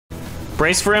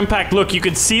Brace for impact. Look, you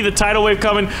can see the tidal wave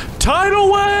coming.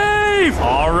 Tidal wave!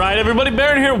 All right, everybody,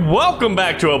 Baron here. Welcome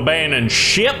back to Abandoned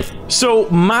Ship. So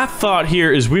my thought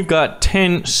here is we've got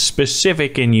 10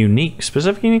 specific and unique.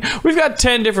 We've got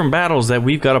 10 different battles that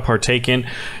we've got to partake in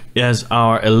as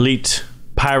our elite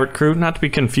pirate crew, not to be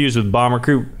confused with bomber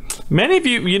crew. Many of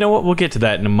you know what, we'll get to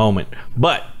that in a moment.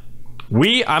 But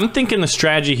I'm thinking the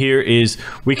strategy here is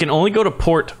we can only go to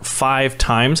port 5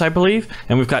 times, I believe,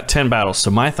 and we've got 10 battles. So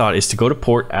my thought is to go to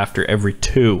port after every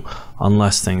 2,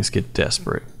 unless things get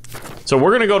desperate. So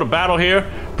we're gonna go to battle here.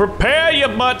 Prepare your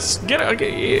butts.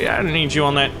 Okay, I don't need you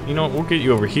on that. You know what, we'll get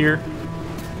you over here.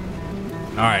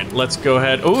 All right, let's go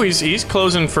ahead. Oh, he's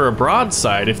closing for a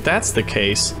broadside, if that's the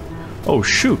case. Oh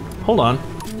shoot, hold on.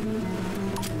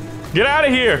 Get out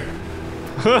of here.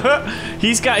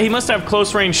 He must have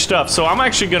close range stuff, so I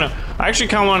actually kind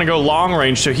of want to go long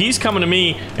range. So he's coming to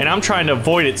me and I'm trying to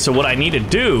avoid it. So what I need to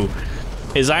do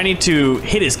is I need to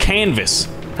hit his canvas.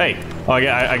 Hey, oh,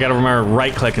 I gotta remember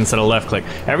right click instead of left click.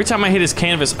 Every time I hit his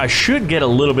canvas, I should get a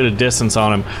little bit of distance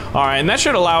on him. All right, and that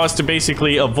should allow us to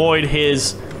basically avoid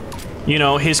his, you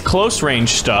know, his close range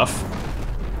stuff.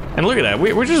 And look at that,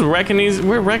 we're just wrecking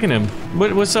we're wrecking him.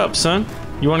 What's up, son?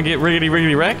 You want to get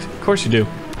riggedy wrecked? Of course you do.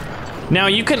 Now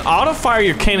you can auto-fire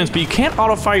your cannons, but you can't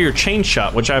auto-fire your chain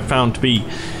shot, which I found to be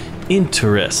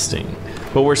interesting.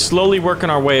 But we're slowly working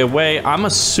our way away. I'm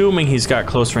assuming he's got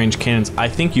close-range cannons. I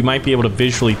think you might be able to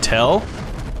visually tell.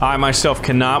 I myself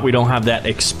cannot. We don't have that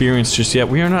experience just yet.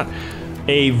 We are not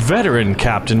a veteran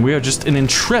captain. We are just an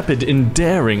intrepid and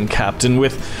daring captain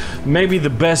with maybe the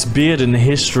best beard in the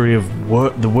history of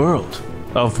the world.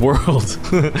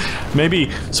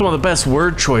 Maybe some of the best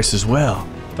word choice as well.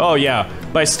 Oh yeah,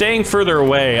 by staying further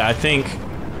away, I think,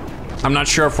 I'm not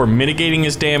sure if we're mitigating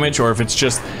his damage or if it's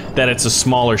just that it's a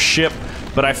smaller ship,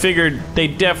 but I figured they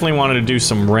definitely wanted to do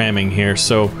some ramming here,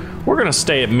 so we're gonna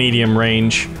stay at medium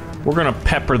range. We're gonna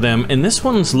pepper them, and this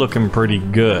one's looking pretty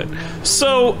good.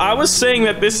 So I was saying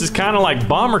that this is kind of like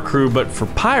Bomber Crew, but for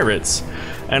pirates,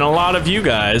 and a lot of you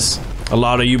guys, a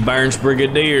lot of you Baron's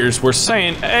Brigadiers were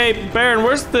saying, hey, Baron,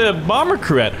 where's the Bomber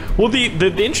Crew at? Well, the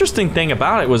interesting thing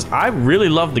about it was I really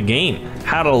loved the game.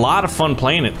 Had a lot of fun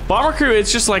playing it. Bomber Crew,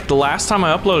 it's just like the last time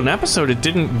I uploaded an episode, it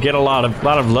didn't get a lot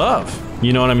of love.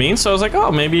 You know what I mean? So I was like,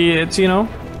 oh, maybe it's, you know,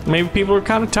 maybe people are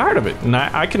kind of tired of it. And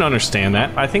I can understand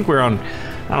that. I think we're on,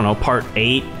 I don't know, part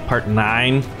 8, part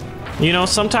 9. You know,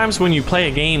 sometimes when you play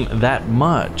a game that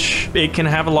much, it can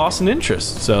have a loss in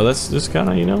interest. So that's just kind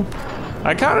of, you know,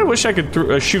 I kind of wish I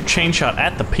could shoot chain shot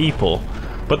at the people,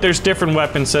 but there's different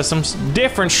weapon systems,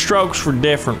 different strokes for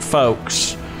different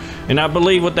folks. And I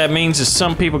believe what that means is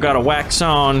some people got to wax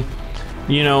on,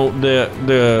 you know,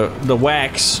 the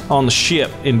wax on the ship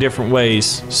in different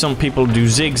ways. Some people do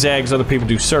zigzags, other people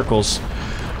do circles.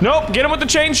 Nope, get him with the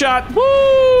chain shot.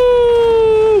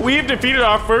 Woo! We have defeated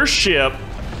our first ship.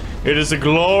 It is a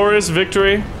glorious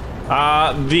victory.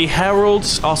 The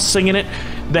heralds are singing it.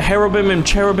 The cherubim and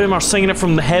cherubim are singing it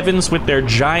from the heavens with their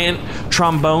giant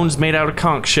trombones made out of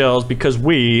conch shells because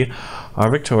we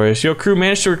are victorious. Your crew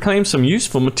managed to reclaim some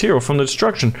useful material from the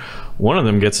destruction. One of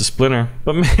them gets a splinter,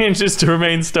 but manages to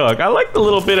remain stoic. I like the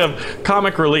little bit of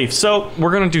comic relief. So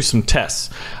we're gonna do some tests.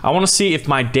 I wanna see if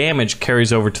my damage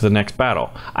carries over to the next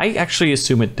battle. I actually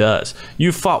assume it does.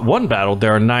 You fought 1 battle,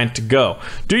 there are 9 to go.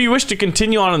 Do you wish to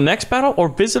continue on to the next battle or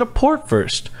visit a port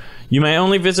first? You may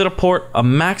only visit a port a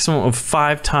maximum of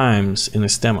 5 times in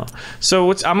this demo.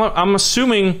 So I'm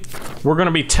assuming we're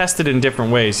gonna be tested in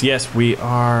different ways. Yes, we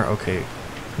are. Okay.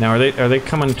 Now are they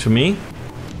coming to me?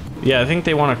 Yeah, I think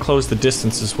they want to close the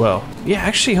distance as well. Yeah,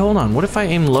 actually, hold on. What if I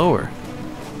aim lower?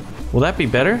 Will that be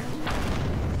better?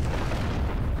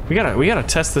 We gotta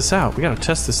test this out. We gotta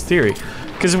test this theory.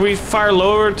 Because if we fire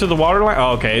lower to the waterline,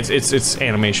 oh, okay, it's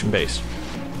animation based.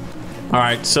 All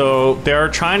right, so they're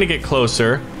trying to get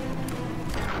closer.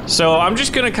 So I'm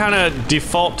just gonna kind of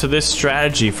default to this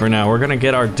strategy for now. We're gonna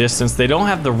get our distance. They don't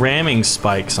have the ramming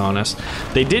spikes on us.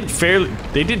 They did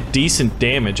decent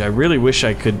damage. I really wish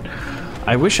I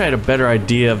had a better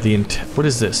idea of the what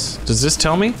is this? Does this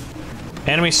tell me?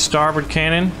 Enemy starboard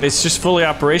cannon. It's just fully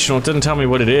operational. It doesn't tell me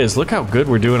what it is. Look how good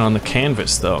we're doing on the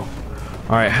canvas though.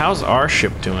 All right, how's our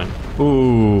ship doing?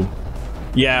 Ooh,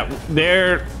 yeah,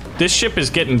 this ship is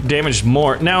getting damaged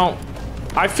more. Now,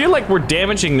 I feel like we're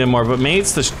damaging them more, but maybe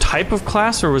it's this type of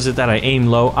class, or was it that I aim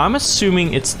low? I'm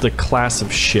assuming it's the class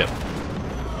of ship.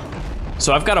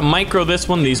 So I've got to micro this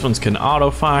one. These ones can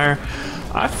auto fire.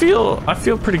 I feel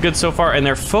pretty good so far, and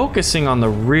they're focusing on the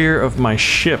rear of my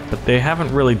ship, but they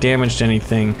haven't really damaged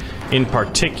anything in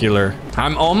particular.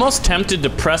 I'm almost tempted to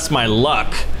press my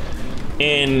luck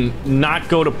and not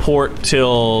go to port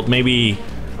till maybe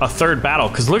a third battle,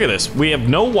 because look at this. We have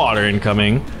no water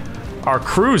incoming. Our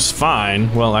crew's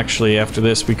fine. Well, actually, after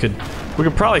this, we could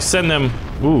probably send them...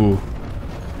 Ooh.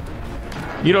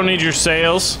 You don't need your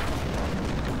sails.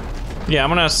 Yeah, I'm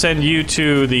gonna send you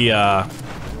to the,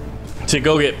 to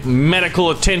go get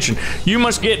medical attention. You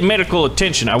must get medical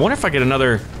attention. I wonder if I get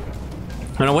another...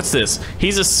 I don't know, what's this?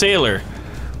 He's a sailor.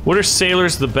 What are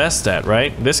sailors the best at,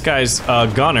 right? This guy's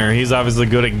a gunner. He's obviously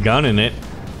good at gunning it.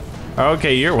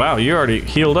 Okay, wow, you're already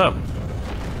healed up.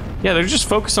 Yeah, they're just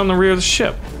focused on the rear of the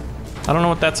ship. I don't know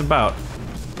what that's about.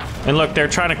 And look, they're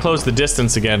trying to close the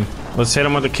distance again. Let's hit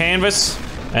them with the canvas.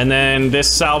 And then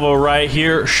this salvo right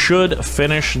here should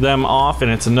finish them off,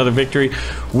 and it's another victory.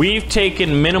 We've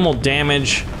taken minimal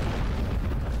damage.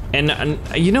 And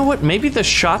you know what? Maybe the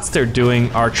shots they're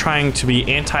doing are trying to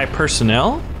be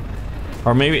anti-personnel?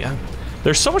 Or maybe...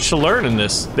 There's so much to learn in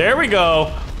this. There we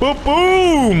go! Boom,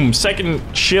 boom! Second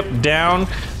ship down.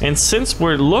 And since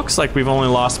looks like we've only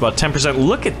lost about 10%,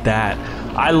 look at that.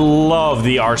 I love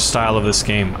the art style of this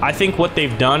game. I think what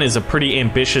they've done is a pretty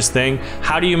ambitious thing.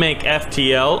 How do you make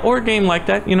FTL, or a game like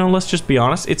that, you know, let's just be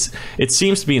honest, it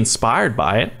seems to be inspired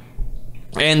by it.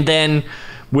 And then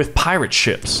with pirate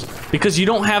ships, because you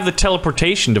don't have the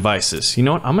teleportation devices. You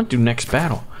know what, I'm gonna do next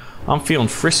battle. I'm feeling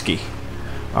frisky.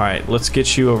 Alright, let's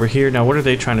get you over here. Now, what are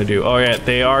they trying to do? Oh yeah,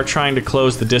 they are trying to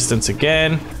close the distance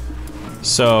again.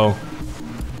 So...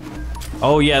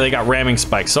 Oh yeah, they got ramming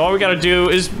spikes. So all we gotta do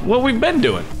is what we've been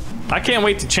doing. I can't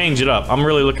wait to change it up. I'm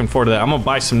really looking forward to that. I'm gonna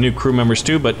buy some new crew members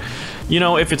too, but... You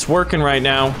know, if it's working right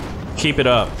now, keep it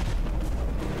up.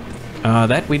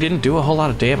 That we didn't do a whole lot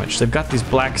of damage. They've got these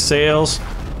black sails.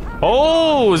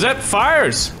 Oh, is that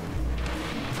fires?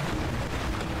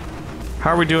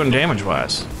 How are we doing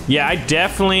damage-wise? Yeah, I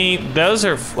definitely... Those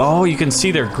are... Oh, you can see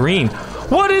they're green.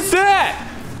 What is that?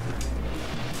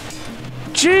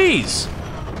 Jeez.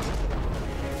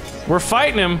 We're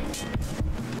fighting him.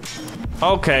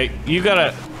 Okay, you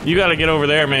gotta get over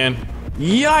there, man.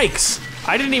 Yikes!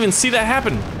 I didn't even see that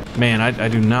happen. Man, I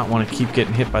do not want to keep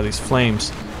getting hit by these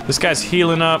flames. This guy's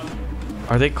healing up.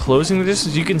 Are they closing the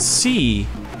distance? You can see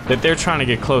that they're trying to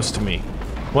get close to me.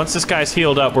 Once this guy's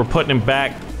healed up, we're putting him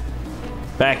back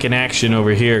in action over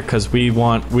here, because I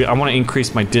want to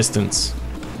increase my distance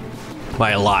by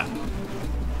a lot.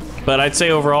 But I'd say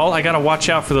overall, I gotta watch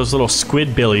out for those little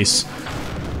squid billies.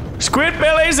 Squid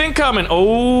billies incoming!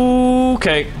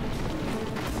 Okay.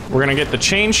 We're gonna get the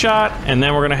chain shot, and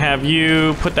then we're gonna have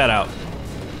you put that out.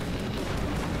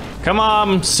 Come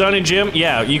on, Sonny Jim.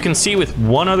 Yeah, you can see with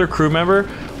one other crew member,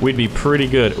 we'd be pretty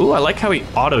good. Ooh, I like how he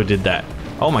auto did that.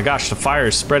 Oh my gosh, the fire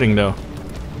is spreading though.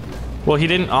 Well, he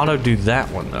didn't auto do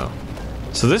that one though.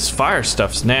 So this fire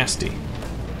stuff's nasty.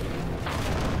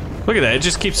 Look at that, it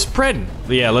just keeps spreading.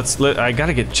 Yeah, I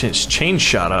gotta get chain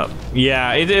shot up.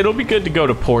 Yeah, it'll be good to go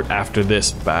to port after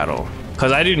this battle.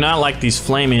 Because I do not like these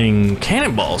flaming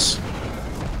cannonballs.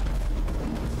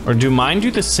 Or do mine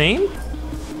do the same?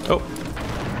 Oh.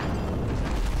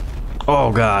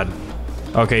 Oh god.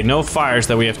 Okay, no fires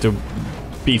that we have to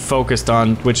be focused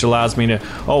on, which allows me to...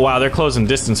 Oh wow, they're closing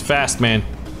distance fast, man.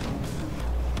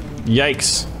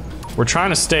 Yikes. We're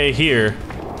trying to stay here.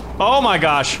 Oh my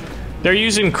gosh. They're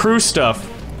using crew stuff.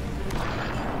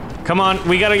 Come on,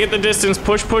 we gotta get the distance.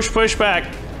 Push, push, push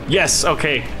back. Yes,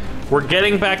 okay. We're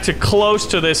getting back to close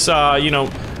to this, you know...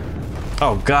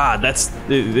 Oh god,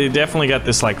 they definitely got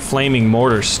this, like, flaming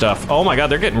mortar stuff. Oh my god,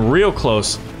 they're getting real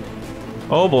close.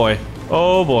 Oh boy.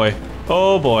 Oh boy.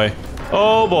 Oh boy.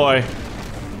 Oh boy.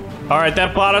 Alright,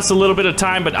 that bought us a little bit of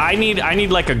time, but I need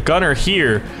like a gunner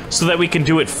here so that we can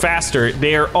do it faster.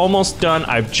 They are almost done.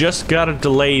 I've just gotta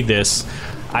delay this.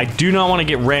 I do not want to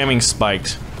get ramming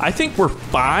spiked. I think we're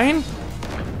fine,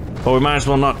 but we might as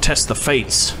well not test the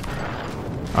fates.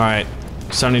 Alright,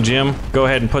 Sonny Jim, go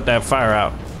ahead and put that fire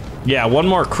out. Yeah, one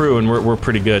more crew and we're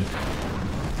pretty good.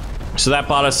 So that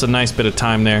bought us a nice bit of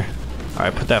time there.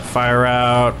 Alright, put that fire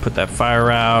out, put that fire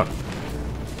out.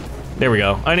 There we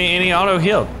go. Any auto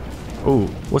heal. Ooh,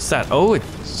 what's that? Oh, it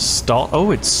stalled.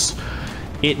 Oh,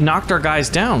 it knocked our guys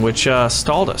down, which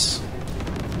stalled us.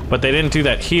 But they didn't do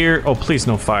that here. Oh, please,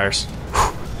 no fires.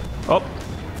 Whew. Oh,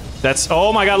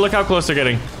 oh my god, look how close they're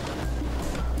getting.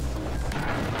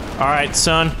 Alright,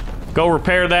 son, go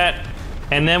repair that.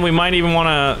 And then we might even want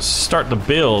to start the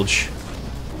bilge.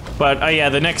 But, yeah,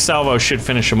 the next salvo should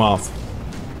finish them off.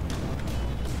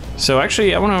 So,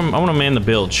 actually, I want to man the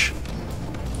bilge.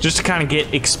 Just to kind of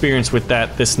get experience with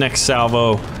that, this next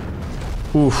salvo.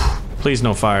 Oof, please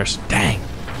no fires. Dang.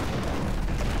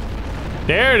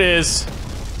 There it is.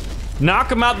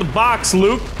 Knock him out the box,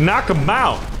 Luke. Knock him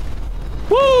out.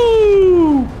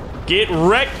 Woo! Get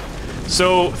wrecked.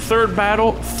 So third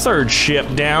battle, third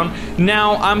ship down.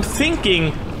 Now I'm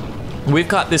thinking we've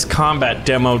got this combat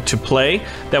demo to play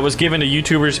that was given to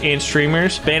YouTubers and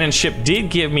streamers. Abandoned Ship did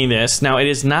give me this. Now it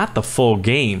is not the full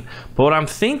game, but what I'm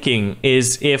thinking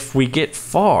is if we get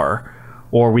far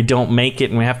or we don't make it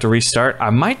and we have to restart,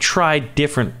 I might try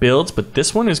different builds, but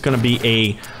this one is gonna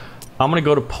be I'm gonna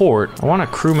go to port. I want a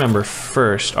crew member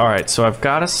first. All right, so I've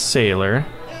got a sailor.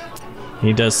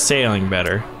 He does sailing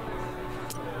better.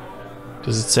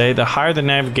 Does it say the higher the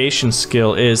navigation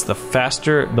skill is, the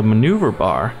faster the maneuver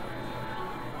bar,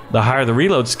 the higher the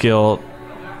reload skill,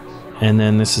 and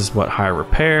then this is what, higher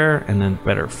repair, and then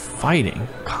better fighting,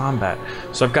 combat.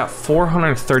 So I've got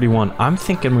 431. I'm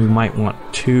thinking we might want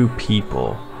 2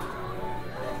 people.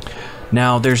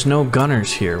 Now there's no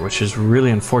gunners here, which is really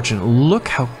unfortunate. Look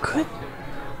how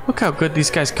good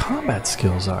these guys' combat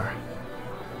skills are.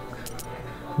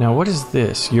 Now what is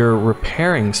this? Your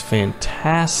repairing's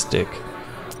fantastic.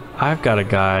 I've got a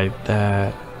guy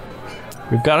that...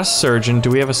 We've got a surgeon.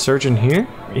 Do we have a surgeon here?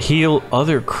 Heal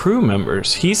other crew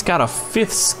members. He's got a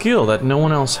 5th skill that no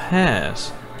one else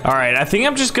has. All right, I think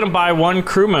I'm just gonna buy 1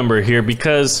 crew member here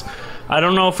because I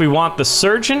don't know if we want the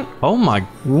surgeon. Oh my,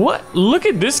 what? Look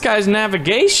at this guy's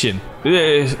navigation.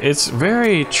 It's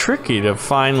very tricky to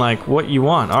find like what you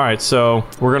want. All right, so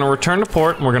we're gonna return to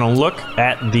port and we're gonna look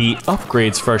at the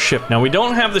upgrades for our ship. Now we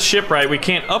don't have the ship right. We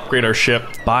can't upgrade our ship.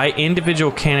 Buy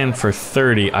individual cannon for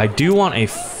 30. I do want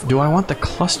do I want the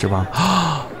cluster bomb?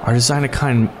 Our design to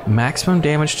kind maximum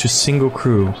damage to single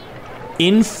crew.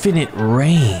 Infinite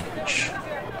range.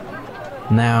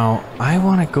 Now I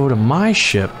wanna go to my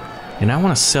ship and I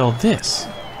wanna sell this.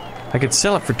 I could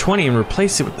sell it for 20 and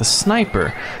replace it with the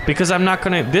sniper because I'm not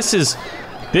gonna. This is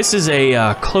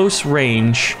a close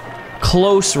range,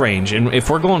 and if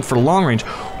we're going for long range,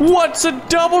 what's a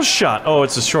double shot? Oh,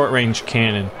 it's a short range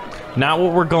cannon. Not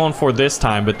what we're going for this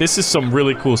time, but this is some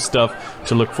really cool stuff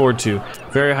to look forward to.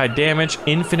 Very high damage,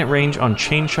 infinite range on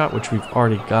chain shot, which we've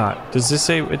already got. Does this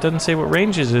say? It doesn't say what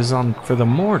ranges is on for the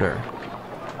mortar.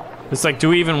 It's like, do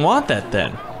we even want that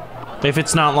then? If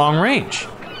it's not long range.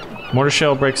 Mortar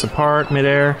shell breaks apart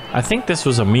midair. I think this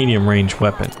was a medium range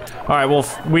weapon. All right, well,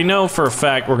 we know for a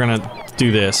fact we're gonna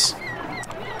do this.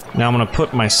 Now I'm gonna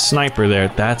put my sniper there.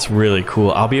 That's really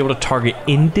cool. I'll be able to target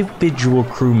individual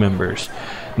crew members.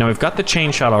 Now we've got the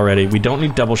chain shot already. We don't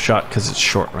need double shot because it's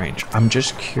short range. I'm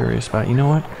just curious about, you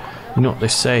know what they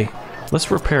say.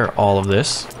 Let's repair all of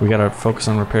this. We gotta focus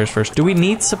on repairs first. Do we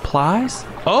need supplies?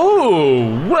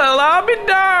 Oh, well, I'll be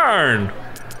darned.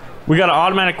 We got an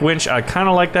automatic winch. I kind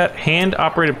of like that.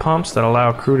 Hand-operated pumps that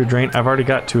allow crew to drain. I've already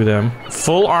got 2 of them.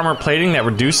 Full armor plating that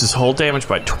reduces hull damage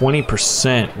by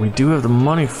 20%. We do have the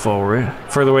money for it.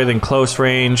 Further away than close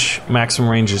range. Maximum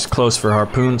range is close for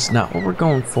harpoons. Not what we're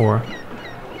going for.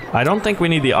 I don't think we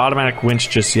need the automatic winch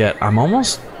just yet. I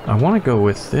want to go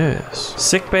with this.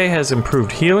 Sickbay has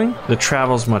improved healing. The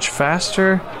travel's much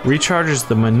faster. Recharges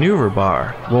the maneuver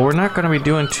bar. Well, we're not going to be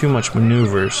doing too much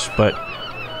maneuvers, but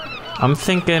I'm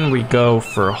thinking we go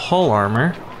for hull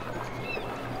armor.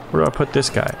 Where do I put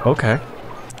this guy? Okay.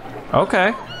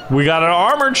 Okay. We got an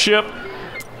armored ship.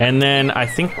 And then I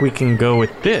think we can go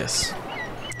with this.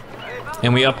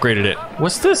 And we upgraded it.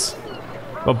 What's this?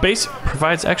 Well, base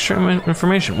provides extra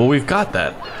information. Well, we've got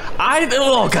that.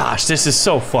 Oh gosh, this is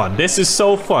so fun. This is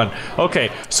so fun. Okay,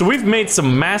 so we've made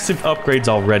some massive upgrades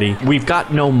already. We've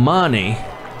got no money.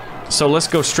 So let's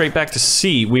go straight back to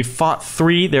sea. We've fought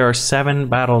 3. There are 7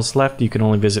 battles left. You can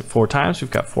only visit 4 times. We've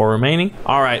got 4 remaining.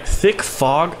 All right, thick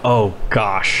fog. Oh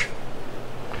gosh.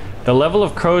 The level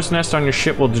of crow's nest on your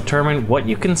ship will determine what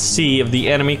you can see of the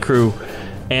enemy crew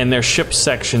and their ship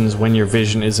sections when your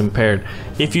vision is impaired.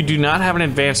 If you do not have an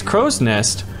advanced crow's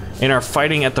nest and are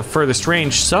fighting at the furthest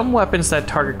range, some weapons that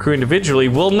target crew individually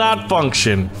will not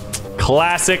function.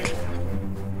 Classic.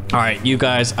 All right, you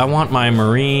guys, I want my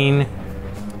marine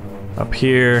up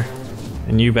here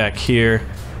and you back here,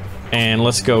 and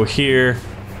let's go here.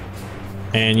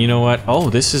 And you know what? Oh,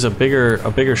 this is a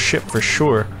bigger ship for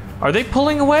sure. Are they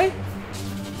pulling away?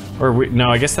 Or no,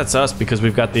 I guess that's us because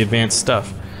we've got the advanced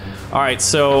stuff. All right,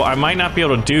 so I might not be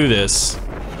able to do this,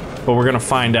 but we're gonna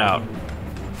find out.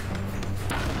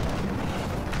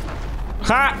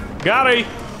 Ha! Got it!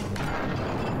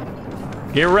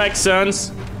 Get wrecked,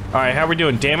 sons. All right, how we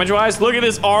doing damage-wise? Look at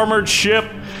this armored ship.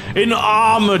 An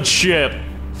armored ship.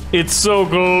 It's so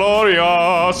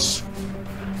glorious.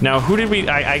 Now, who did we...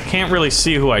 I can't really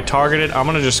see who I targeted. I'm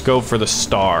gonna just go for the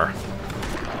star.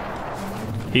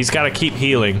 He's gotta keep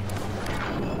healing.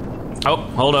 Oh,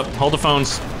 hold up. Hold the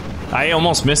phones. I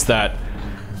almost missed that.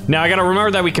 Now, I gotta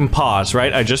remember that we can pause,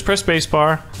 right? I just pressed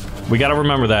spacebar. We gotta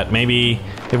remember that. Maybe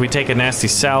If we take a nasty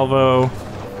salvo,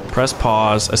 press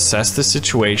pause, assess the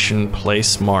situation, play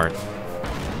smart.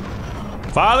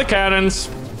 Fire the cannons.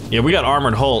 Yeah, we got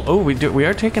armored hull. Oh, we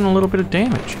are taking a little bit of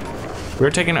damage.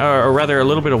 We're taking, or rather, a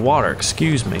little bit of water.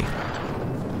 Excuse me.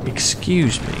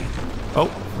 Excuse me. Oh,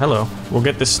 hello. We'll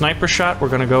get this sniper shot. We're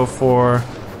gonna go for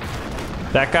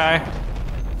that guy.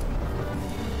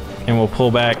 And we'll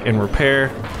pull back and repair.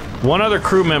 One other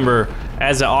crew member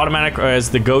as an automatic, or as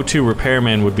the go-to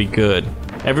repairman would be good.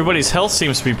 Everybody's health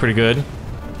seems to be pretty good.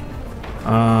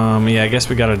 Yeah, I guess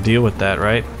we gotta deal with that,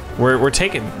 right? We're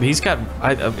taking, he's got,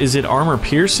 is it armor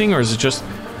piercing or is it just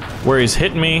where he's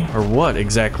hitting me or what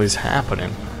exactly is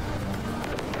happening?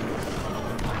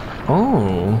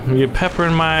 Oh, you're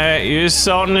peppering my, you're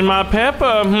salting in my pepper,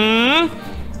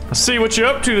 I see what you're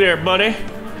up to there, buddy.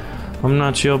 I'm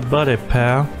not your buddy,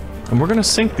 pal. And we're gonna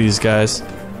sink these guys.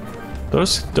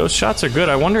 Those shots are good.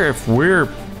 I wonder if we're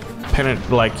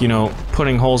like, you know,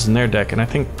 putting holes in their deck, and I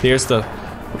think there's the,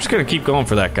 we're just gonna keep going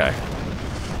for that guy.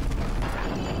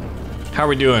 How are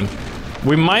we doing?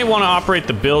 We might want to operate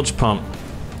the bilge pump.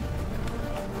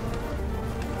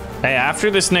 Hey, after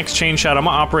this next chain shot, I'm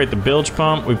gonna operate the bilge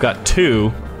pump. We've got 2,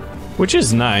 which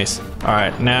is nice. All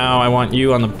right, now I want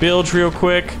you on the bilge real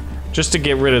quick, just to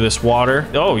get rid of this water.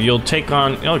 Oh, you'll take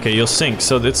on, okay, you'll sink,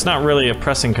 so it's not really a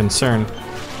pressing concern.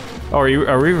 Oh,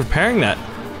 are we repairing that?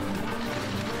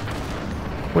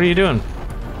 What are you doing?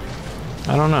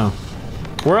 I don't know.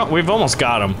 We've almost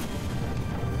got him.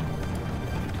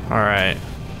 All right.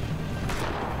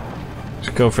 Let's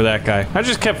go for that guy. I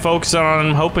just kept focusing on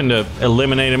him, hoping to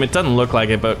eliminate him. It doesn't look like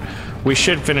it, but we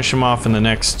should finish him off in the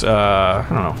next, I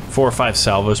don't know, 4 or 5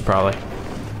 salvos probably.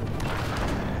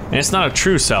 And it's not a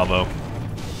true salvo.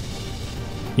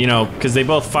 You know, because they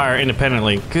both fire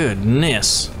independently.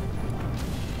 Goodness.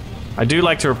 I do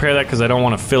like to repair that because I don't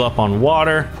want to fill up on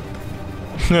water.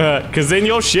 Because then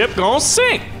your ship gonna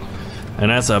sink. And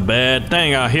that's a bad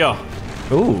thing out here.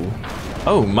 Ooh.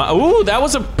 Oh my, ooh, that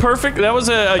was a perfect, that was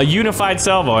a unified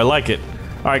salvo. I like it.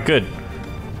 All right, good.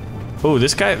 Ooh,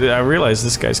 this guy, I realize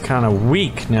this guy's kind of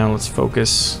weak. Now let's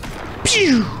focus.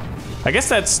 Pew! I guess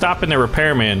that's stopping the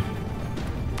repairman.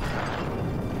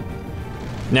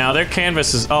 Now their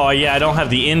canvas is, oh yeah, I don't have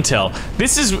the intel.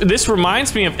 This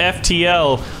reminds me of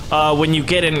FTL when you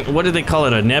get in, what do they call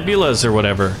it, a nebulas or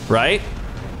whatever, right?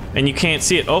 And you can't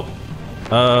see it. Oh,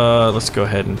 let's go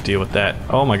ahead and deal with that.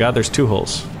 Oh my god, there's 2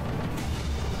 holes.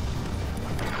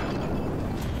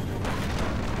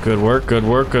 Good work, good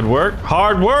work, good work.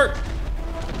 Hard work!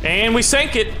 And we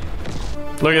sank it.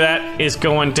 Look at that, it's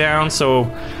going down. So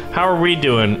how are we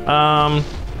doing? Got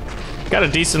a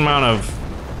decent amount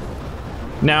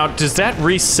of. Now, does that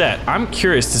reset? I'm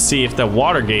curious to see if the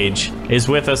water gauge is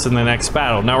with us in the next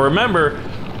battle. Now remember,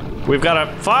 we've got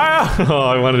a fire. Oh,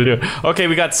 I wanted to do it. Okay,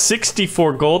 we got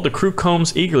 64 gold. The crew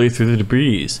combs eagerly through the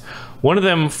debris. One of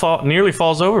them nearly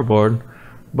falls overboard,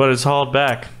 but it's hauled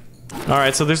back. All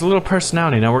right, so there's a little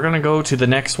personality. Now we're gonna go to the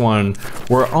next one.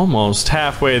 We're almost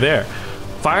halfway there.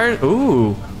 Fire,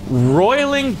 ooh.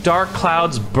 Roiling dark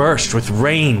clouds burst with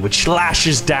rain, which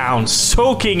slashes down,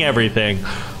 soaking everything.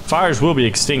 Fires will be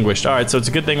extinguished. All right, so it's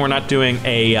a good thing we're not doing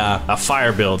a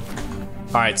fire build.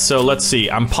 All right, so let's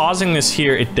see. I'm pausing this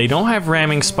here. They don't have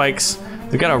ramming spikes.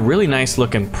 They've got a really nice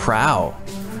looking prow,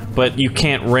 but you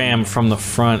can't ram from the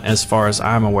front as far as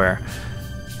I'm aware.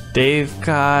 They've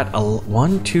got a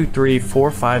 1, 2, 3,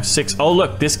 4, 5, 6. Oh,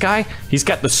 look, this guy, he's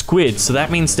got the squid, so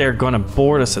that means they're gonna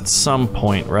board us at some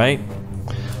point, right?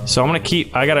 So I'm gonna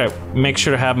I gotta make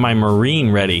sure to have my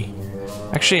marine ready.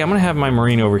 Actually, I'm gonna have my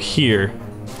marine over here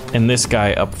and this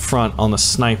guy up front on the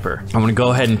sniper. I'm gonna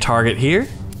go ahead and target here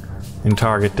and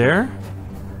target there.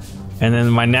 And then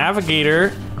my navigator,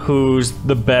 who's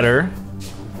the better.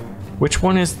 Which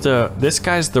one is this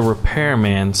guy's the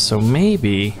repairman, so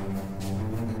maybe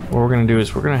what we're gonna do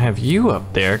is we're gonna have you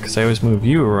up there, because I always move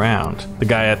you around. The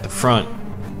guy at the front.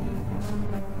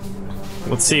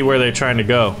 Let's see where they're trying to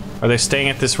go. Are they staying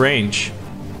at this range?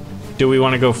 Do we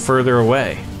want to go further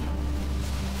away?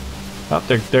 Oh,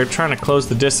 they're trying to close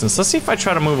the distance. Let's see if I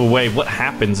try to move away, what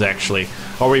happens actually.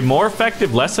 Are we more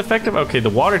effective, less effective? Okay, the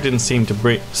water didn't seem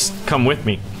to come with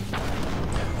me.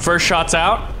 First shot's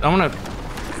out. I'm gonna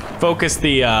focus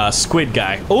the squid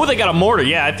guy. Oh, they got a mortar.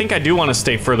 Yeah, I think I do want to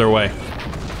stay further away.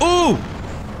 Ooh!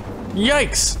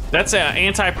 Yikes! That's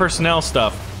anti-personnel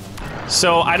stuff.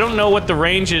 So I don't know what the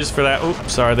range is for that.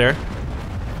 Oops, sorry there.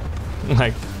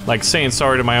 Like saying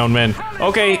sorry to my own men.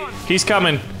 Okay, he's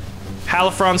coming.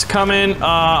 Halifron's coming.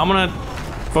 I'm gonna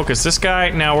focus this guy.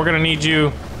 Now we're gonna need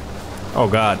you. Oh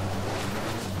god.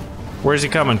 Where's he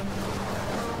coming?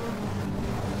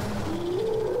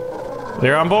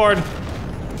 They're on board.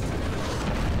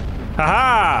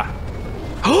 Haha!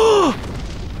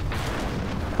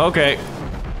 Okay.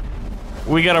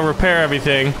 We gotta repair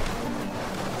everything.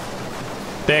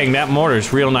 Dang, that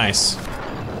mortar's real nice.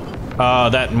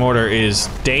 That mortar is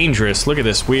dangerous. Look at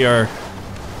this. We are...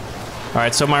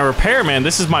 Alright, so my repairman,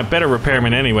 this is my better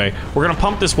repairman anyway. We're gonna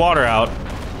pump this water out.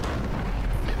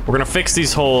 We're gonna fix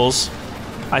these holes.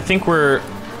 I think we're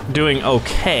doing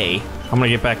okay. I'm gonna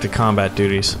get back to combat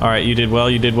duties. Alright, you did well,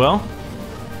 you did well.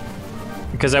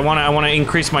 Because I wanna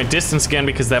increase my distance again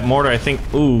because that mortar, I think...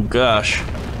 Ooh, gosh.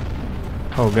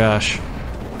 Oh, gosh.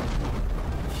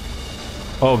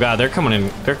 Oh, God, they're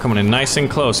coming in nice and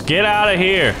close. Get out of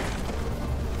here!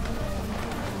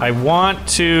 I want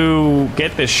to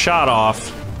get this shot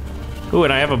off. Ooh,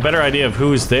 and I have a better idea of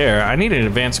who's there. I need an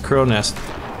advanced crow nest.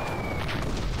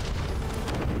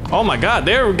 Oh my God,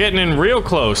 they're getting in real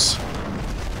close.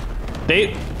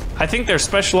 I think they're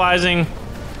specializing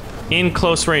in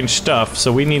close range stuff,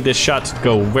 so we need this shot to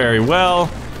go very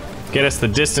well. Get us the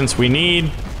distance we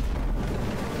need.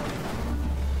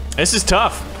 This is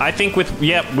tough. I think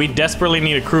we desperately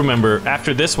need a crew member.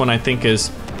 After this one, I think is...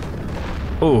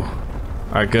 Ooh.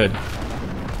 Alright, good.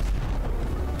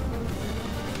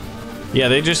 Yeah,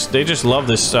 they just love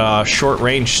this short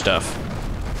range stuff.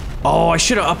 Oh, I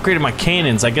should have upgraded my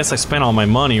cannons. I guess I spent all my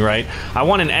money, right? I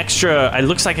want an extra... It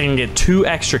looks like I can get 2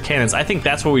 extra cannons. I think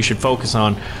that's what we should focus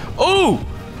on. Oh!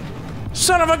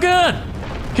 Son of a gun!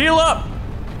 Heal up!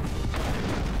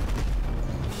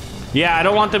 Yeah, I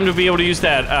don't want them to be able to use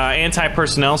that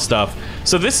anti-personnel stuff.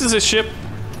 So this is a ship...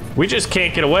 We just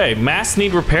can't get away. Masts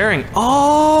need repairing.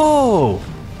 Oh!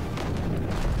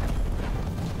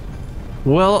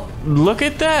 Well, look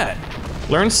at that.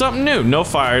 Learn something new. No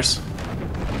fires.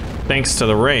 Thanks to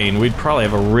the rain, we'd probably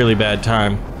have a really bad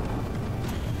time.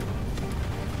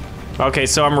 Okay,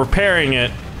 so I'm repairing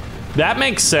it. That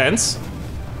makes sense.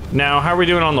 Now, how are we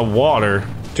doing on the water?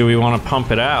 Do we want to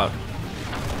pump it out?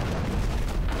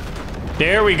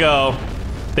 There we go.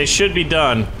 They should be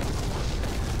done.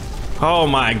 Oh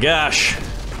my gosh.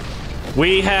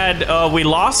 We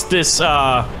lost this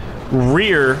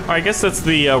rear, I guess that's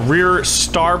the rear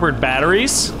starboard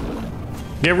batteries.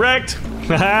 Get wrecked.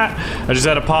 I just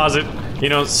had to pause it, you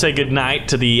know, say goodnight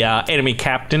to the enemy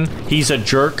captain. He's a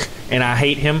jerk and I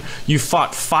hate him. You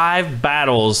fought 5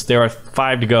 battles, there are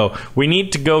 5 to go. We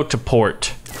need to go to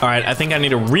port. All right, I think I need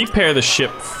to repair the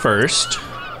ship first.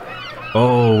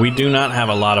 Oh, we do not have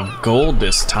a lot of gold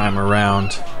this time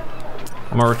around.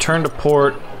 I'm gonna return to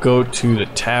port, go to the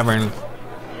tavern.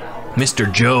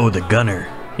 Mr. Joe the gunner.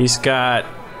 He's got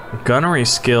gunnery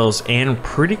skills and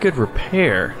pretty good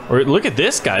repair. Or look at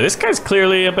this guy. This guy's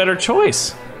clearly a better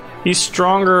choice. He's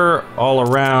stronger all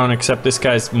around, except this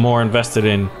guy's more invested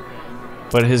in...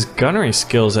 But his gunnery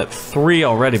skill's at 3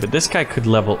 already, but this guy could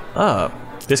level up.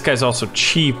 This guy's also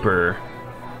cheaper.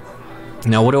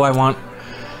 Now, what do I want?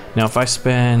 Now, if I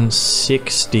spend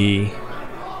 60...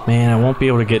 Man, I won't be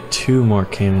able to get 2 more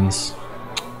cannons.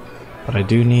 But I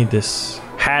do need this.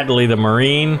 Hadley the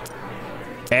Marine.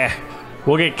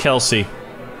 We'll get Kelsey.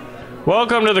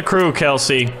 Welcome to the crew,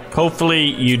 Kelsey. Hopefully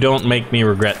you don't make me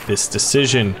regret this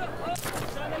decision.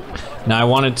 Now I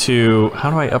wanted to...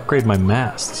 How do I upgrade my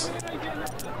masts?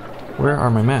 Where are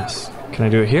my masts? Can I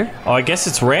do it here? Oh, I guess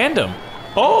it's random.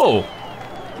 Oh!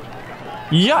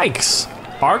 Yikes!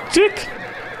 Arctic?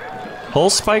 Hull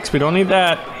spikes, we don't need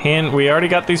that. We already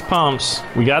got these pumps.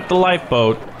 We got the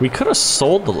lifeboat. We could have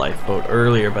sold the lifeboat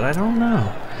earlier, but I don't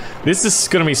know. This is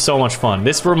gonna be so much fun.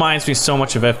 This reminds me so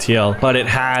much of FTL, but it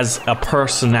has a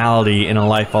personality and a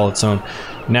life all its own.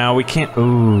 Now we can't,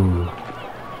 ooh.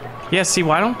 Yeah, see,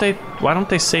 why don't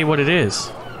they say what it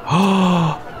is?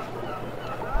 Oh,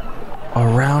 a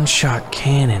round shot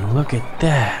cannon, look at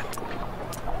that.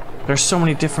 There's so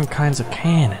many different kinds of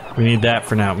cannon. We need that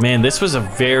for now. Man, this was a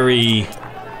very...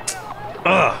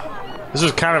 This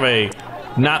was kind of a...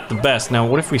 Not the best. Now,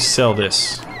 what if we sell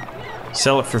this?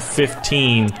 Sell it for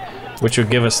 15, which would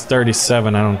give us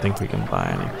 37. I don't think we can buy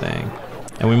anything.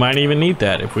 And we might even need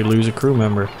that if we lose a crew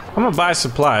member. I'm gonna buy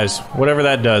supplies, whatever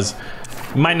that does.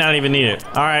 Might not even need it.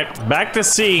 All right, back to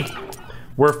sea.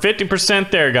 We're 50%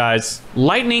 there, guys.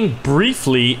 Lightning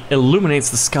briefly illuminates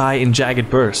the sky in jagged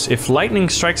bursts. If lightning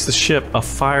strikes the ship, a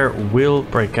fire will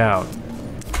break out.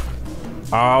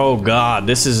 Oh god,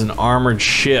 this is an armored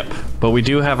ship. But we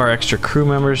do have our extra crew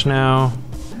members now.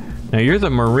 Now you're the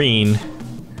Marine.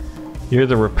 You're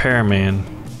the repairman.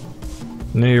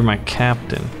 Now you're my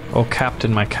captain. Oh,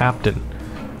 captain, my captain.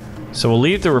 So we'll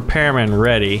leave the repairman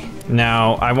ready.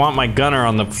 Now, I want my gunner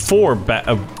on the 4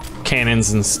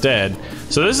 cannons instead.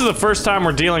 So this is the first time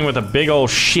we're dealing with a big old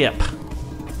ship.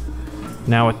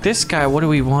 Now with this guy, what do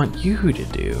we want you to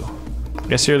do?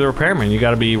 Guess you're the repairman. You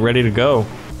gotta be ready to go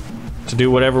to do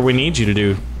whatever we need you to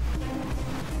do.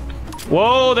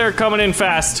 Whoa, they're coming in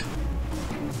fast.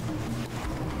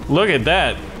 Look at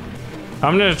that.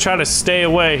 I'm gonna try to stay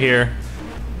away here.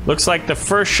 Looks like the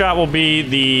first shot will be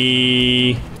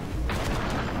the...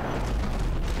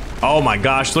 Oh my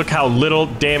gosh, look how little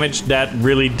damage that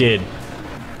really did.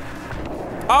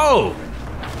 Oh!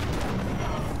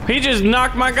 He just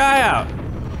knocked my guy out.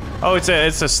 Oh, it's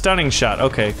a stunning shot.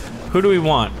 Okay, who do we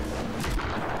want?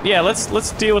 Yeah,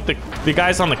 let's deal with the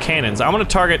guys on the cannons. I'm gonna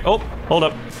target. Oh, hold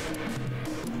up.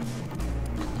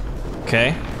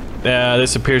 Okay,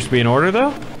 this appears to be in order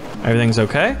though. Everything's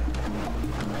okay.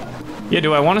 Yeah,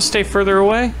 do I want to stay further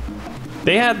away?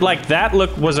 They had like that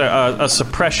look was a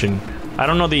suppression. I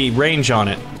don't know the range on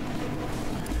it.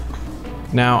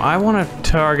 Now I want to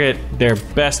target their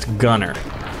best gunner.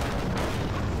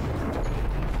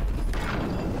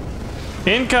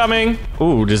 Incoming!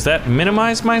 Ooh, does that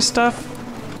minimize my stuff?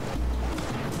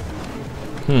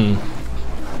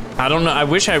 I don't know, I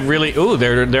wish I really... Ooh,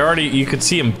 they're already... You could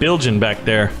see them bilging back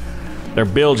there. They're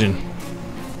bilging.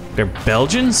 They're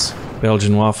Belgians?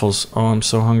 Belgian waffles. Oh, I'm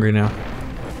so hungry now.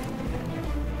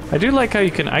 I do like how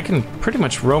I can pretty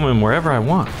much roam him wherever I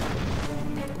want.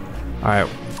 Alright.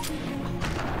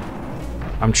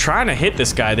 I'm trying to hit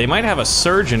this guy. They might have a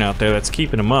surgeon out there that's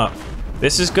keeping him up.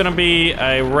 This is gonna be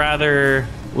a rather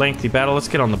lengthy battle. Let's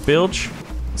get on the bilge,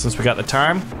 since we got the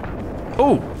time.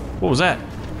 Oh, what was that?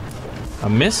 A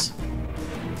miss?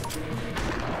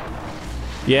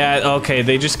 Yeah, okay,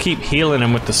 they just keep healing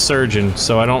him with the surgeon,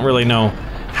 so I don't really know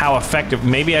how effective.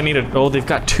 Maybe I need a... Oh, they've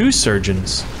got 2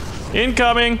 surgeons.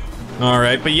 Incoming!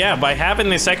 Alright, but yeah, by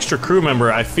having this extra crew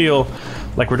member, I feel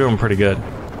like we're doing pretty good.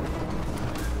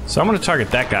 So I'm gonna target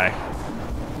that guy.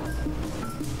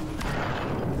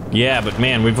 Yeah, but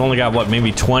man, we've only got, what,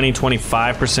 maybe 20,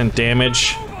 25%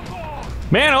 damage?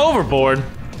 Man overboard!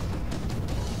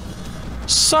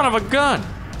 Son of a gun!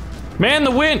 Man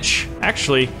the winch!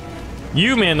 Actually,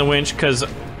 you man the winch, cause...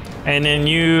 And then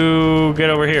you get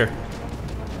over here.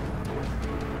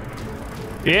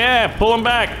 Yeah, pull him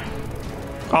back!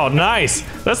 Oh, nice!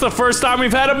 That's the first time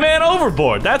we've had a man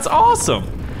overboard! That's awesome!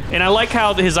 And I like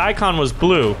how his icon was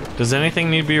blue. Does anything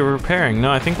need to be repairing?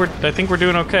 No, I think we're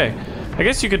doing okay. I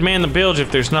guess you could man the bilge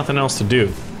if there's nothing else to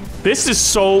do. This is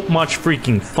so much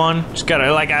freaking fun. Just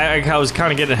gotta, like, I was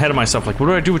kind of getting ahead of myself. Like, what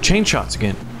do I do with chain shots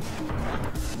again?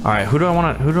 All right, who do I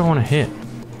want to hit?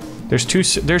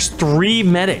 There's 3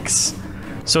 medics.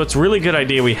 So it's a really good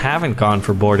idea we haven't gone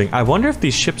for boarding. I wonder if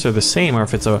these ships are the same or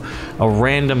if it's a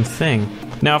random thing.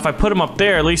 Now, if I put them up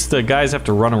there, at least the guys have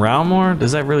to run around more.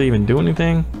 Does that really even do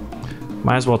anything?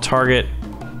 Might as well target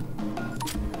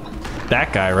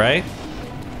that guy, right?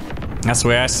 That's the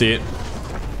way I see it.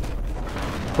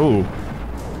 Ooh.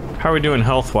 How are we doing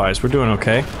health-wise? We're doing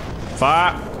okay.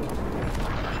 Fire!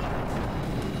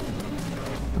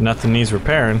 Nothing needs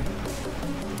repairing.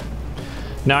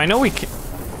 Now, I know we can...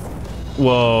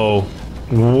 Whoa.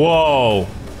 Whoa.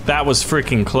 That was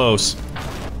freaking close.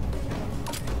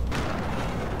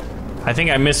 I think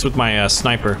I missed with my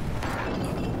sniper.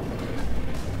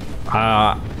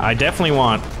 I definitely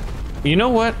want... You know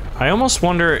what? I almost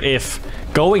wonder if...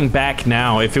 Going back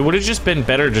now, if it would have just been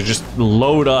better to just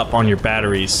load up on your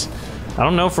batteries. I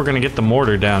don't know if we're gonna get the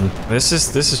mortar down. This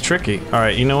is tricky. All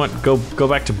right, you know what? Go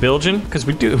back to Belgium, because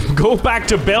we do. Go back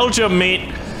to Belgium,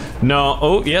 mate. No,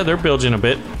 oh yeah, they're bilging a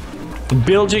bit.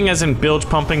 Bilging as in bilge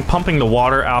pumping the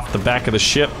water off the back of the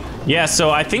ship. Yeah,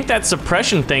 so I think that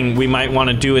suppression thing we might want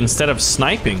to do instead of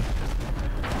sniping.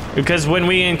 Because when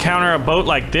we encounter a boat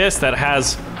like this that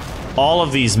has all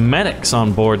of these medics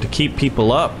on board to keep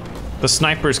people up, the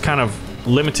sniper's kind of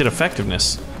limited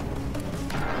effectiveness.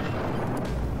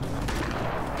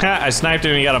 Ha, I sniped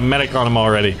him and he got a medic on him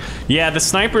already. Yeah, the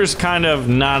sniper's kind of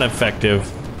not effective.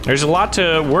 There's a lot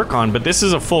to work on, but this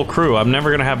is a full crew. I'm never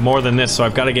gonna have more than this, so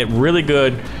I've got to get really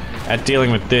good at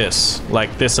dealing with this,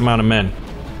 like this amount of men.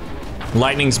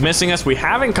 Lightning's missing us. We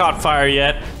haven't caught fire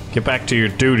yet. Get back to your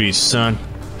duties, son.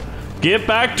 Get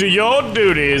back to your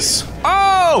duties.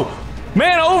 Oh!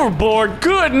 Man overboard,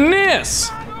 goodness!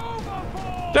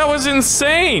 That was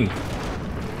insane!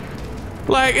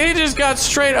 Like, it just got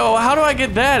straight. Oh, how do I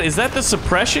get that? Is that the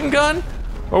suppression gun?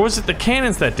 Or was it the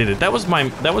cannons that did it? That was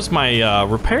my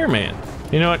repairman.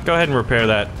 You know what? Go ahead and repair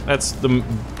that. That's the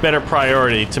better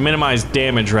priority to minimize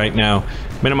damage right now.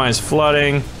 Minimize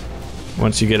flooding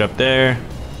once you get up there.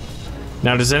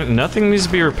 Now, nothing needs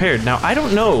to be repaired. Now, I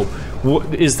don't know.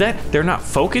 Is that they're not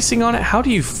focusing on it? How do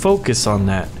you focus on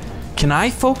that? Can I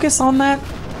focus on that?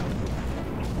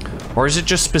 Or is it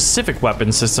just specific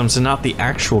weapon systems and not the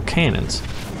actual cannons?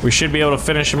 We should be able to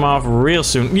finish them off real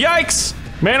soon. Yikes!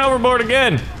 Man overboard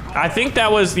again. I think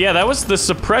that was, yeah, that was the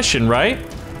suppression, right?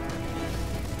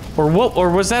 Or what? Or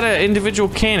was that an individual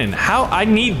cannon? How? I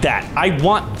need that. I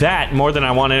want that more than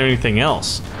I want anything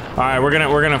else. All right, we're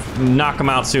gonna knock them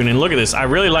out soon. And look at this. I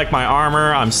really like my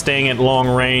armor. I'm staying at long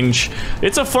range.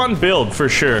 It's a fun build for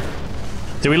sure.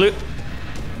 Did we loot?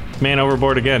 Man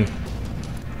overboard again.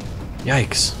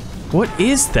 Yikes. What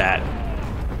is that?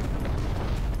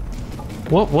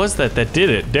 What was that that did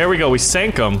it? There we go. We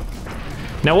sank him.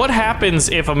 Now what happens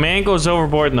if a man goes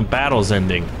overboard and the battle's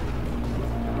ending?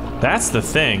 That's the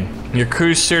thing. Your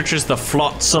crew searches the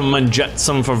flotsam and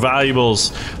jetsam for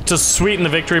valuables to sweeten the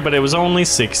victory, but it was only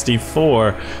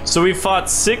 64. So we fought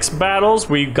 6 battles.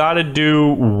 We gotta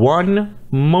do 1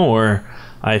 more,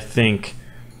 I think.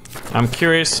 I'm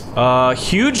curious.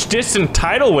 Huge distant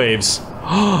tidal waves.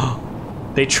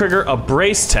 They trigger a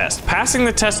brace test. Passing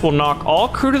the test will knock all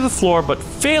crew to the floor, but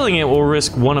failing it will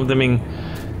risk one of them being...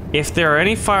 If there are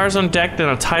any fires on deck, then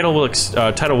a tidal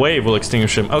wave will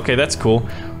extinguish them. Okay, that's cool.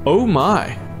 Oh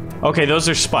my. Okay, those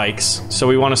are spikes, so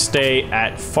we want to stay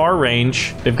at far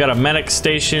range. They've got a medic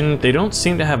station. They don't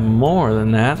seem to have more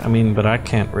than that. I mean, but I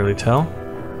can't really tell.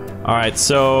 All right,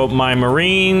 so my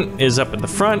marine is up at the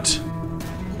front.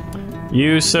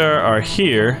 You, sir, are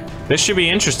here. This should be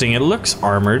interesting. It looks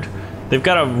armored. They've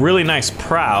got a really nice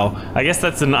prow. I guess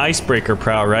that's an icebreaker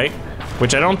prow, right?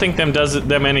 Which I don't think does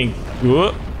them any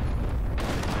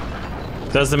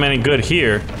good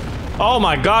here. Oh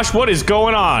my gosh, what is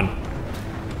going on?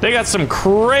 They got some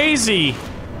crazy...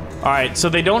 Alright, so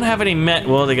they don't have any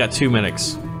well, they got 2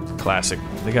 medics. Classic.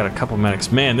 They got a couple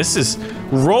medics. Man, this is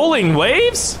rolling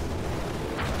waves?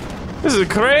 This is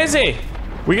crazy.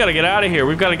 We gotta get out of here.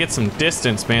 We've gotta get some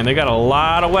distance, man. They got a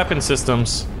lot of weapon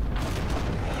systems.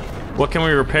 What can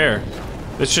we repair?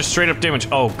 It's just straight up damage.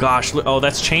 Oh gosh, oh,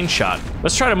 that's chain shot.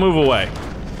 Let's try to move away.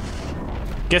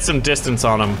 Get some distance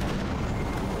on them.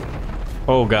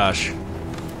 Oh gosh.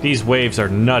 These waves are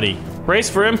nutty. Brace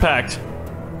for impact.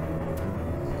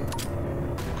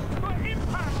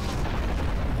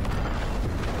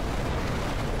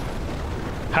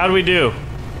 How do we do?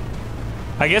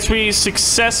 I guess we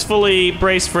successfully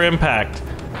braced for impact.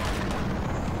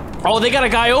 Oh, they got a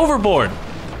guy overboard.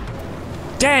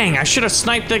 Dang, I should have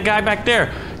sniped that guy back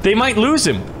there. They might lose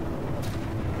him.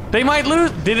 They might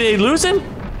lose. Did they lose him?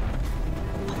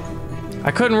 I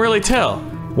couldn't really tell.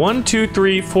 1, 2,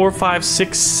 3, 4, 5,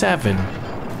 6, 7.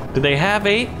 Did they have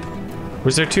 8?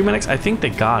 Was there 2 medics? I think they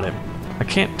got him. I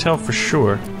can't tell for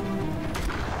sure.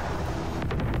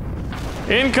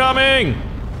 Incoming!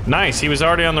 Nice, he was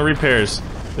already on the repairs.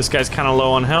 This guy's kind of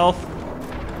low on health.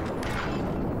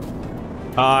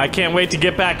 I can't wait to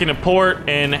get back into port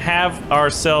and have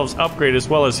ourselves upgrade as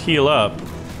well as heal up.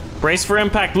 Brace for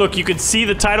impact. Look, you can see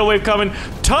the tidal wave coming.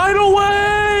 Tidal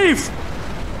wave!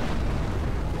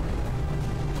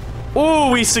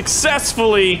 Ooh, we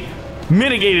successfully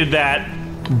mitigated that.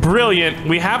 Brilliant.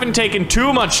 We haven't taken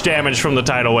too much damage from the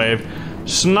tidal wave.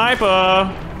 Sniper.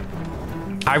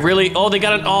 I really, oh, they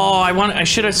got it. Oh, I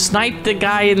should have sniped the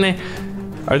guy in the,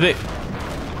 are they,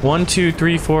 1, 2,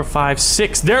 3, 4, 5,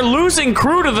 6. They're losing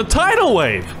crew to the tidal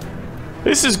wave.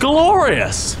 This is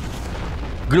glorious.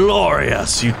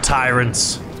 Glorious, you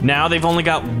tyrants. Now they've only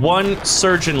got 1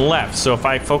 surgeon left, so if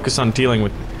I focus on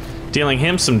dealing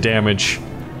him some damage,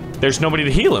 there's nobody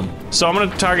to heal him. So I'm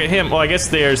gonna target him. Well, I guess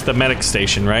there's the medic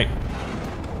station, right?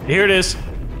 Here it is.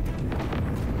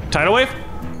 Tidal wave.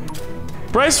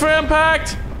 Brace for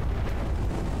impact.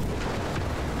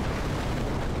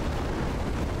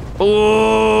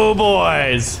 Oh,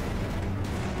 boys.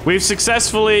 We've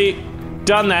successfully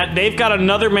done that. They've got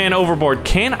another man overboard.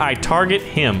 Can I target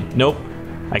him? Nope,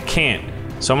 I can't.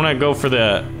 So I'm gonna go for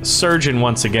the surgeon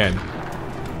once again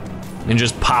and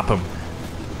just pop him.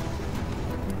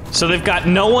 So they've got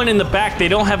no one in the back. They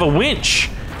don't have a winch.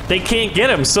 They can't get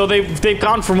him. So they've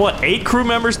gone from what, 8 crew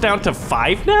members down to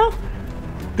 5 now?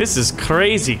 This is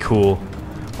crazy cool.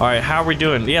 All right, how are we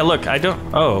doing? Yeah, look, I don't,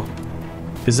 oh.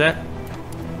 Is that?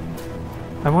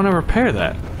 I want to repair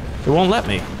that. It won't let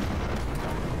me.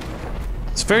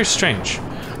 It's very strange.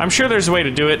 I'm sure there's a way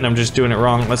to do it and I'm just doing it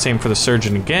wrong. Let's aim for the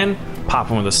surgeon again. Pop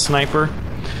him with a sniper.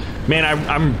 Man,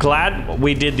 I'm glad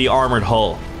we did the armored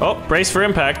hull. Oh, brace for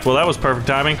impact. Well, that was perfect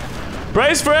timing.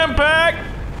 Brace for impact!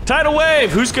 Tidal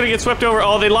wave! Who's gonna get swept over?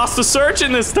 Oh, they lost the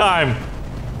surgeon this time!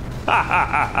 Ha ha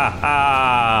ha ha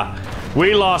ha!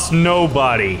 We lost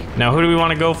nobody. Now, who do we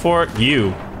want to go for? You.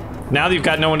 Now that you've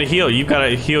got no one to heal, you've got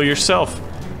to heal yourself.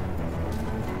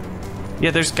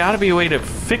 Yeah, there's got to be a way to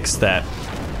fix that.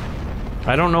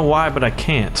 I don't know why, but I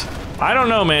can't. I don't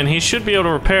know, man. He should be able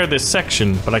to repair this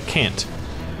section, but I can't.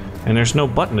 And there's no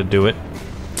button to do it.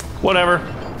 Whatever.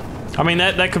 I mean,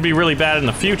 that could be really bad in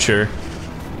the future.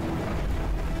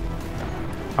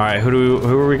 Alright, who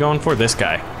are we going for? This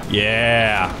guy.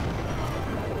 Yeah.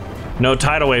 No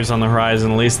tidal waves on the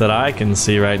horizon, at least that I can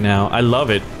see right now. I love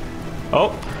it.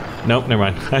 Oh, nope, never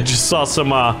mind. I just saw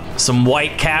some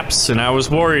white caps and I was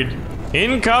worried.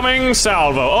 Incoming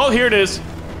salvo. Oh, here it is.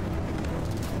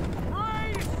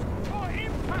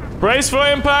 Brace for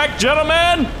impact,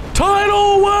 gentlemen!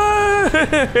 Tidal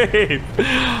wave!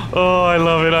 Oh, I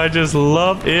love it. I just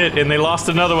love it. And they lost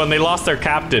another one. They lost their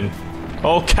captain.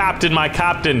 Oh, captain, my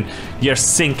captain. You're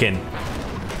sinking.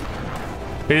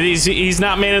 He's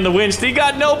not manning the winch. He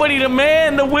got nobody to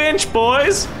man the winch,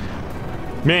 boys.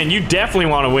 Man, you definitely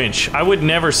want a winch. I would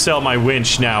never sell my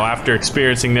winch now after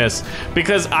experiencing this,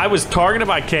 because I was targeted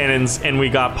by cannons and we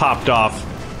got popped off.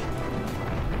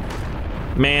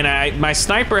 Man, my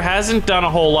sniper hasn't done a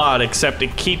whole lot except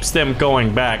it keeps them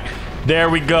going back. There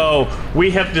we go.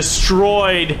 We have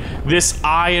destroyed this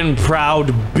iron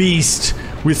proud beast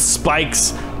with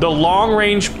spikes. The long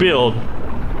range build,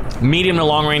 medium to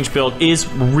long range build, is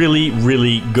really,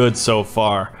 really good so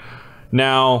far.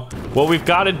 Now, what we've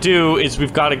got to do is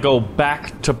we've got to go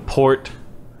back to port.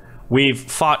 We've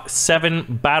fought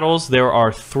 7 battles. There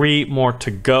are 3 more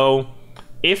to go.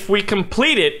 If we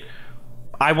complete it,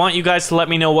 I want you guys to let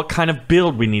me know what kind of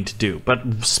build we need to do.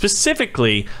 But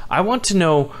specifically, I want to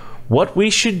know what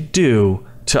we should do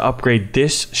to upgrade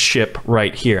this ship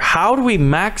right here. How do we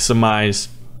maximize?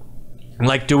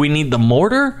 Like, do we need the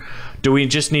mortar? Do we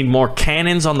just need more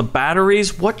cannons on the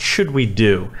batteries? What should we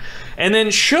do? And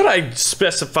then should I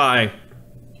specify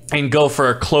and go for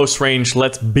a close range,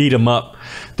 let's beat them up?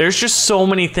 There's just so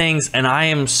many things, and I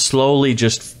am slowly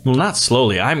well, not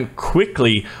slowly, I'm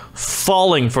quickly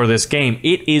falling for this game.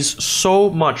 It is so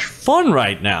much fun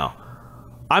right now.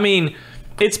 I mean,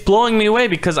 it's blowing me away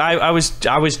because I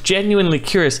was genuinely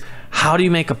curious. How do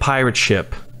you make a pirate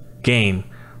ship game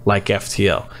like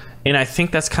FTL? And I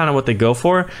think that's kind of what they go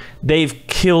for. They've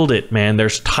killed it, man.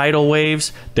 There's tidal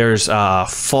waves, there's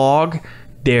fog,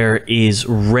 there is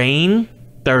rain,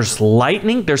 there's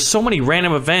lightning, there's so many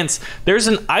random events. There's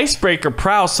an icebreaker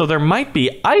prow, so there might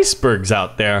be icebergs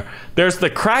out there. There's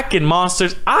the Kraken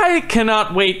monsters. I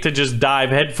cannot wait to just dive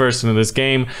headfirst into this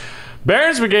game.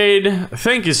 Barons Brigade,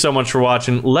 thank you so much for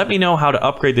watching. Let me know how to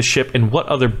upgrade the ship and what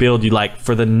other build you like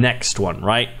for the next one,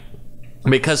 right?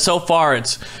 Because so far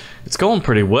it's going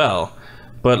pretty well,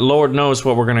 but Lord knows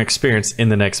what we're going to experience in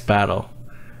the next battle.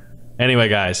 Anyway,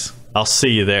 guys, I'll see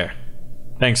you there.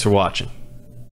 Thanks for watching.